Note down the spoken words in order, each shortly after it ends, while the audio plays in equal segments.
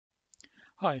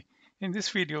Hi, in this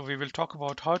video we will talk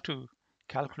about how to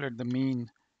calculate the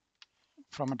mean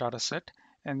from a data set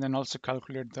and then also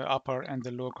calculate the upper and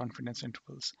the lower confidence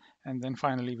intervals. And then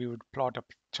finally we would plot a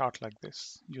chart like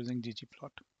this using GGPLOT.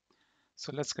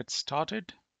 So let's get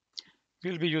started.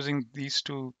 We'll be using these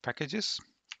two packages.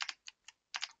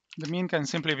 The mean can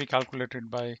simply be calculated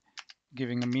by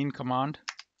giving a mean command,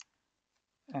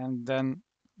 and then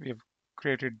we have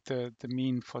created the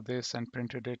mean for this and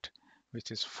printed it, which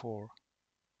is 4.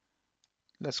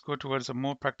 Let's go towards a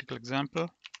more practical example.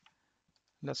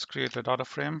 Let's create a data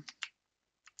frame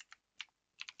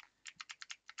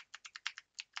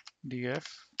df,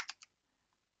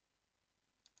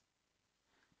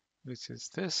 which is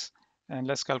this, and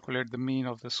let's calculate the mean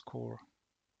of the score.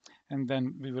 And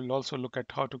then we will also look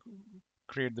at how to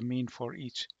create the mean for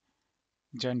each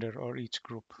gender or each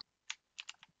group.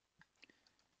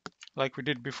 Like we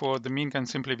did before, the mean can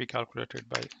simply be calculated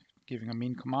by giving a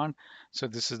mean command. So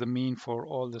this is the mean for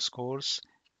all the scores.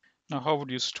 Now, how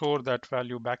would you store that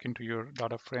value back into your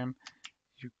data frame?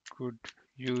 You could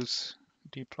use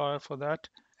deployer for that.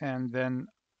 And then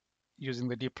using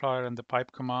the deployer and the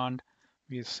pipe command,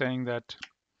 we are saying that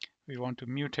we want to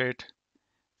mutate.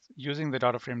 Using the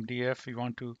data frame df, we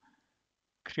want to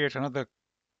create another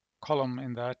column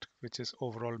in that, which is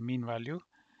overall mean value.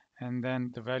 And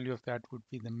then the value of that would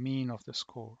be the mean of the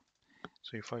score.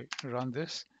 So if I run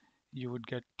this, you would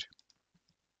get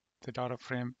the data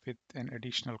frame with an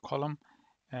additional column.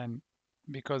 And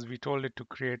because we told it to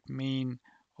create mean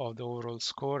of the overall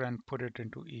score and put it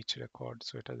into each record,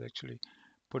 so it has actually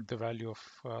put the value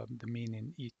of the mean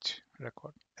in each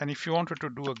record. And if you wanted to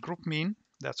do a group mean,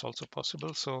 that's also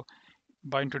possible. So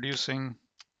by introducing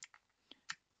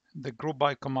the group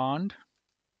by command,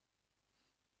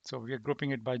 so we are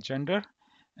grouping it by gender,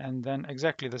 and then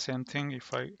exactly the same thing.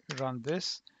 If I run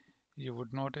this, you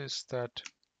would notice that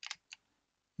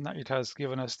now it has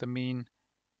given us the mean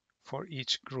for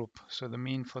each group. So the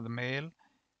mean for the male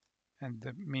and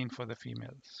the mean for the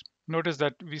females. Notice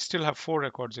that we still have 4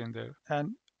 records in there.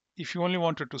 And if you only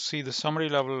wanted to see the summary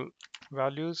level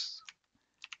values,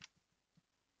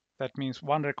 that means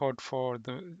 1 record for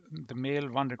the male,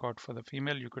 1 record for the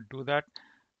female, you could do that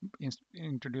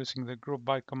introducing the group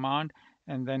by command,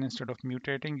 and then instead of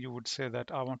mutating, you would say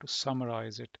that I want to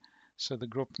summarize it. So the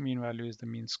group mean value is the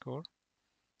mean score.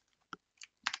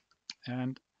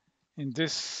 And in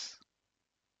this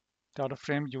data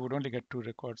frame, you would only get 2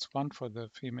 records, 1 for the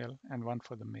female and 1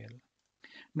 for the male.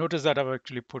 Notice that I've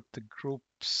actually put the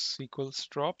groups equals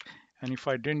drop. And if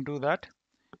I didn't do that,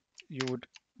 you would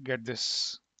get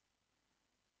this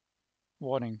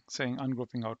warning saying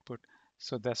ungrouping output.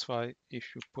 So that's why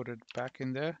if you put it back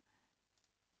in there,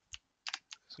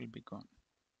 this will be gone.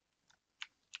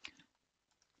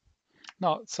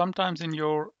 Now, sometimes in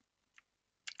your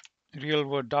real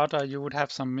world data, you would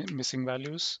have some missing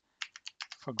values.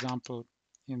 For example,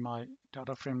 in my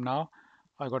data frame now,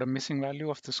 I got a missing value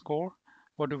of the score.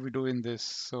 What do we do in this?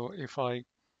 So if I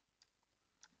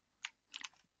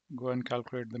go and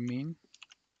calculate the mean,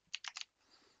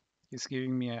 it's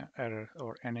giving me an error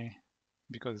or NA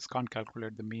because it can't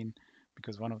calculate the mean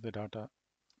because one of the data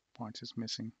points is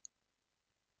missing.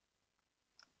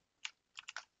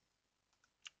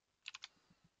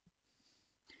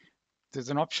 There's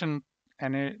an option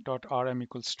na.rm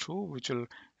equals true, which will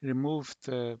remove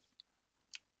the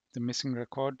missing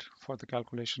record for the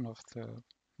calculation of the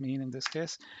mean in this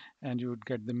case, and you would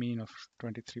get the mean of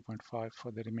 23.5 for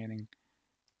the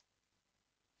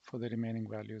remaining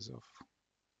values of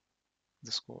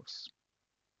the scores.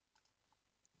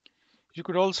 You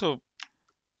could also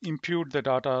impute the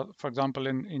data. For example,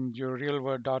 in your real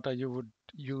world data, you would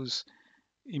use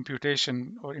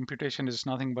imputation, or imputation is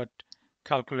nothing but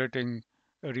calculating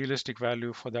a realistic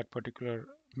value for that particular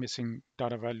missing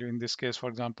data value. In this case, for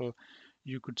example,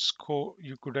 you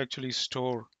could actually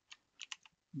store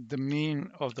the mean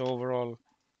of the overall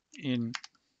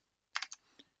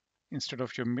instead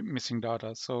of your missing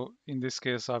data. So in this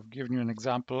case, I've given you an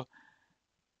example.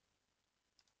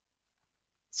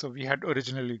 So we had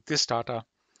originally this data,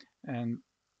 and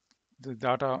the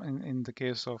data in the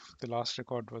case of the last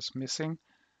record was missing.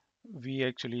 We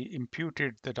actually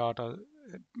imputed the data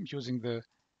using the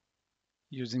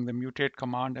mutate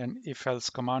command and if else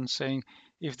command, saying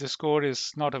if the score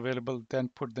is not available, then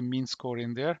put the mean score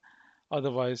in there,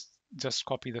 otherwise just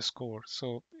copy the score.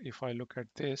 So if I look at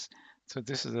this, so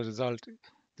this is the result.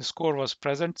 The score was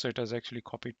present, so it has actually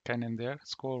copied 10 in there.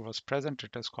 Score was present,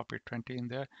 it has copied 20 in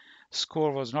there.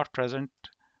 Score was not present,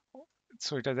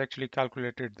 so it has actually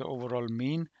calculated the overall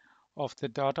mean of the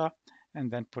data and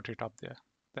then put it up there.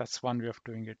 That's one way of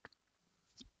doing it.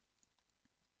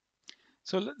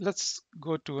 So let's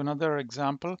go to another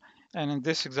example. And in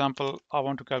this example, I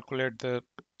want to calculate the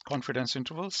confidence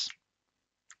intervals.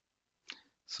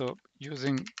 So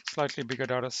using slightly bigger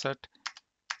data set,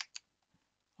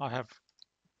 I have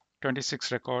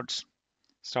 26 records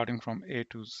starting from A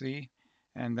to Z,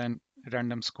 and then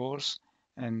random scores,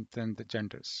 and then the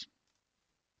genders.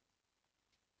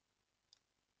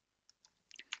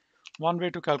 One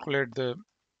way to calculate the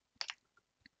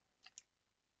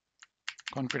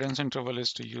confidence interval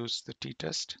is to use the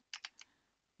t-test.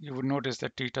 You would notice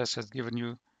that t-test has given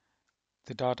you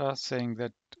the data saying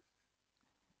that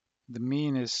the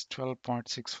mean is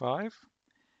 12.65,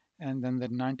 and then the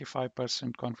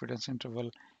 95% confidence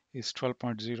interval is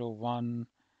 12.01,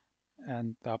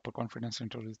 and the upper confidence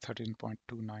interval is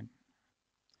 13.29.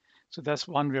 So that's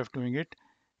one way of doing it.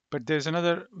 But there's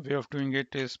another way of doing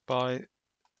it is by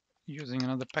using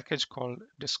another package called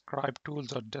describe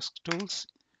tools or desk tools.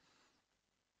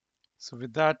 So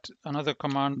with that, another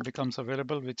command becomes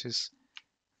available, which is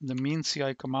the mean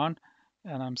CI command.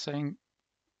 And I'm saying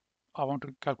I want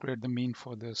to calculate the mean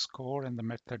for the score, and the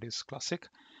method is classic,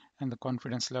 and the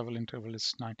confidence level interval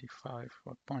is 95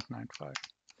 or 0.95.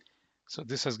 So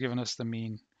this has given us the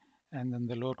mean, and then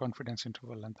the lower confidence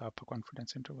interval and the upper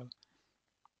confidence interval.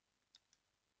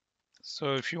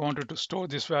 So if you wanted to store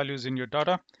these values in your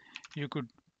data, you could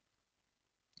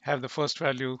have the first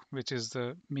value, which is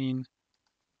the mean,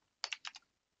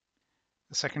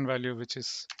 the second value, which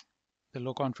is the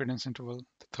low confidence interval,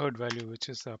 the third value, which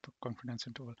is the upper confidence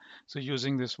interval. So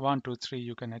using this 1, 2, 3,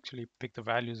 you can actually pick the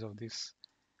values of this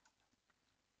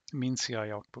mean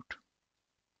CI output.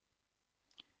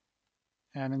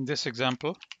 And in this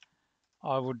example,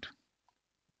 I would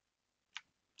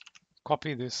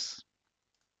copy this.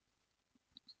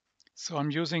 So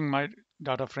I'm using my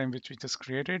data frame, which we just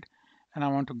created, and I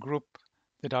want to group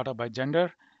the data by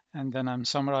gender, and then I'm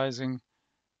summarizing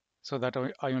so that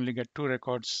I only get 2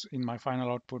 records in my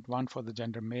final output, one for the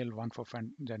gender male, one for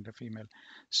gender female.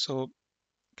 So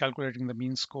calculating the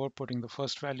mean score, putting the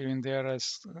first value in there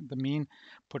as the mean,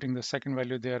 putting the second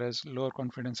value there as lower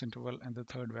confidence interval, and the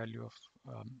third value of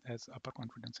as upper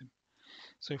confidence interval.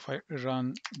 So if I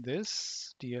run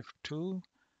this df2,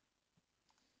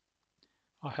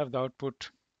 I have the output,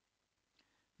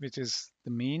 which is the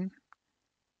mean,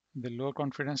 the lower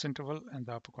confidence interval, and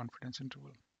the upper confidence interval.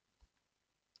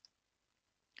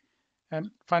 And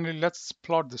finally, let's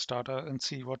plot this data and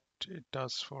see what it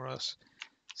does for us.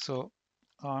 So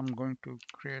I'm going to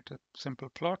create a simple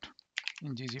plot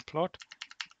in GGPLOT.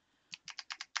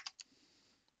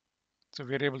 So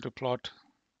we're able to plot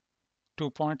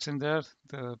 2 points in there.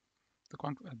 The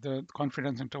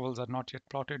confidence intervals are not yet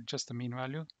plotted, just the mean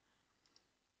value.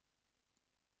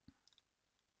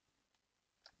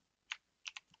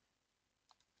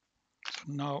 So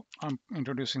now I'm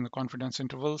introducing the confidence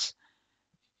intervals.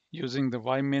 Using the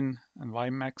ymin and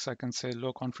ymax, I can say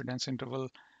low confidence interval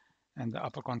and the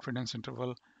upper confidence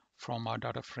interval from our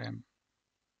data frame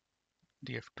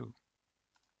df2.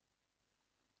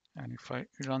 And if I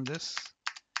run this,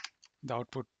 the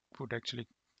output would actually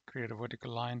create a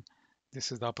vertical line.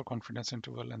 This is the upper confidence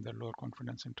interval and the lower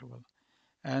confidence interval.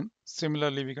 And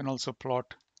similarly, we can also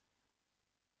plot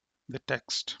the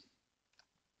text.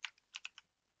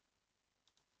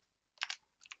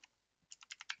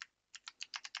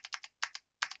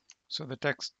 So the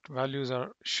text values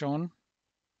are shown.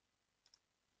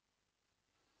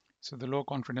 So the low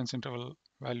confidence interval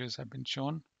values have been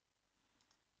shown.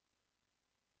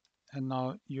 And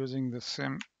now using the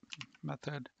same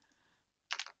method,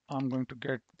 I'm going to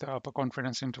get the upper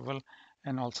confidence interval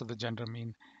and also the gender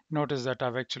mean. Notice that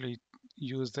I've actually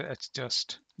used the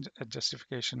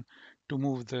justification to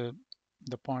move the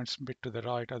points bit to the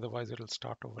right, otherwise it'll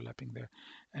start overlapping there.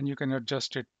 And you can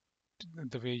adjust it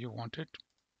the way you want it.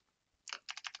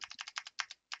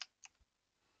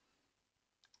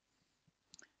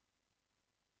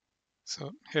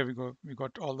 So here we go, we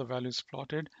got all the values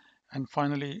plotted. And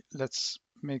finally, let's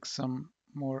make some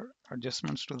more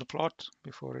adjustments to the plot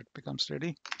before it becomes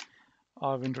ready.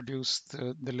 I've introduced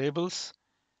the labels.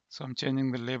 So I'm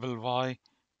changing the label Y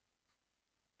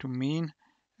to mean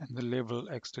and the label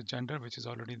X to gender, which is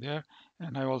already there.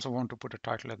 And I also want to put a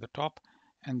title at the top,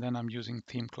 and then I'm using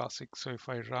theme classic. So if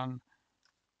I run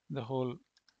the whole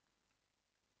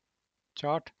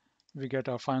chart, we get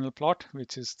our final plot,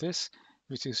 which is this,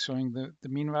 which is showing the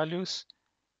mean values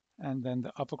and then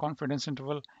the upper confidence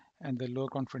interval and the lower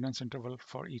confidence interval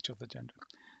for each of the gender.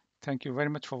 Thank you very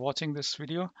much for watching this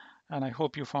video, and I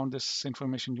hope you found this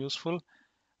information useful,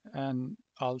 and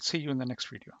I'll see you in the next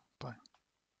video. Bye.